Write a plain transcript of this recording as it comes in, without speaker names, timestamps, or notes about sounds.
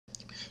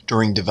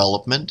During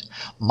development,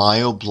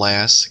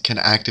 myoblasts can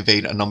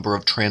activate a number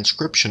of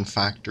transcription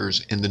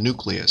factors in the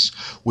nucleus,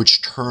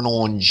 which turn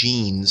on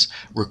genes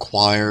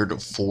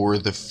required for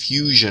the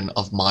fusion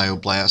of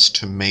myoblasts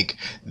to make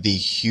the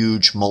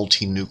huge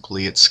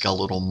multinucleate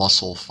skeletal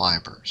muscle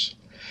fibers.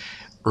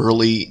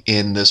 Early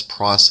in this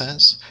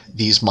process,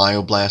 these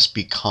myoblasts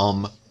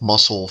become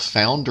muscle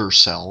founder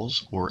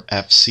cells, or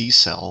FC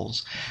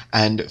cells,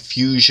 and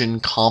fusion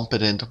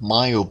competent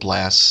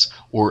myoblasts,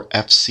 or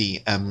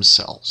FCM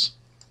cells.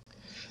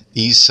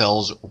 These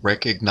cells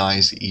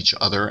recognize each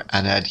other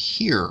and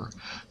adhere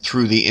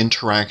through the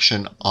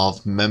interaction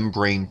of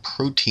membrane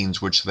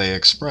proteins which they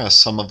express,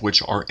 some of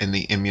which are in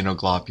the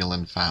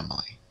immunoglobulin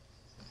family.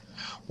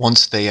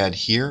 Once they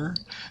adhere,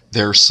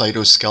 their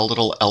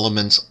cytoskeletal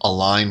elements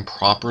align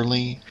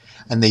properly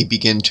and they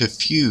begin to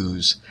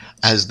fuse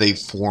as they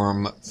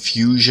form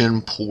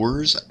fusion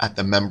pores at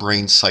the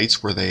membrane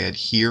sites where they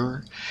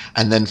adhere,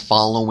 and then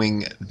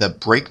following the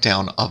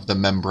breakdown of the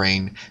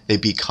membrane, they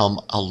become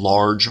a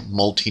large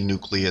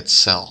multinucleate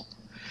cell.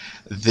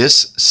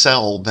 This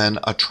cell then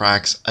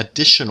attracts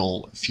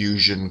additional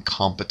fusion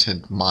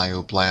competent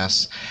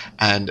myoblasts,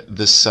 and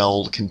the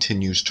cell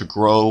continues to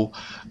grow,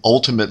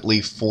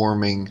 ultimately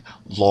forming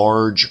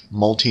large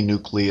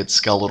multinucleate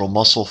skeletal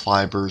muscle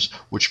fibers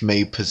which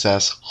may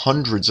possess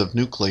hundreds of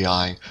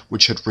nuclei,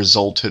 which had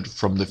resulted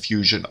from the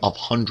fusion of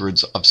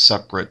hundreds of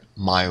separate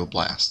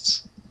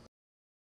myoblasts.